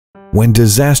When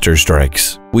disaster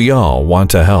strikes, we all want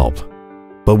to help.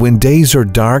 But when days are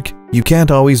dark, you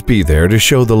can't always be there to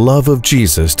show the love of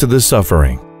Jesus to the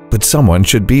suffering. But someone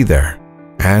should be there.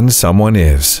 And someone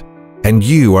is. And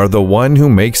you are the one who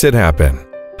makes it happen.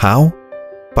 How?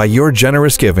 By your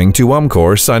generous giving to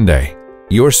UMCOR Sunday.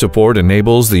 Your support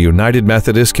enables the United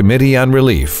Methodist Committee on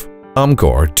Relief,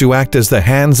 UMCOR, to act as the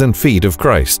hands and feet of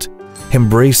Christ,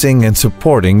 embracing and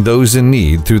supporting those in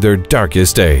need through their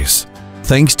darkest days.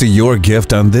 Thanks to your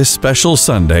gift on this special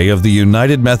Sunday of the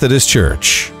United Methodist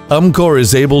Church, UMCOR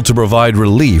is able to provide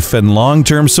relief and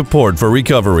long-term support for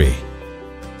recovery.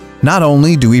 Not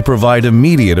only do we provide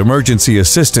immediate emergency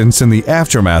assistance in the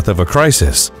aftermath of a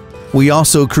crisis, we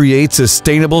also create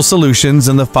sustainable solutions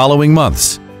in the following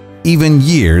months, even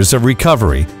years of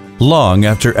recovery, long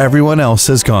after everyone else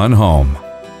has gone home.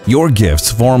 Your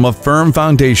gifts form a firm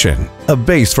foundation, a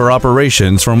base for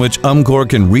operations from which UMCOR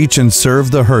can reach and serve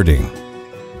the hurting.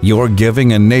 Your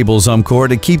giving enables UMCOR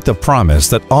to keep the promise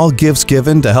that all gifts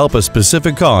given to help a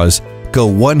specific cause go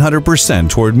 100%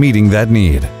 toward meeting that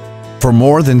need. For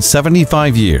more than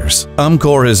 75 years,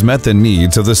 UMCOR has met the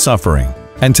needs of the suffering,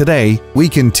 and today we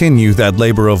continue that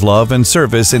labor of love and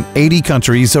service in 80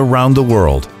 countries around the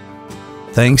world.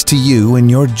 Thanks to you and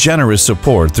your generous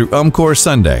support through UMCOR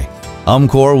Sunday,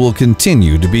 UMCOR will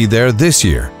continue to be there this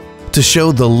year to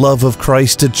show the love of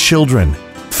Christ to children,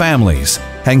 families,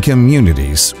 and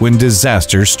communities when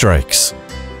disaster strikes.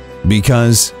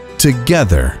 Because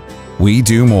together we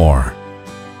do more.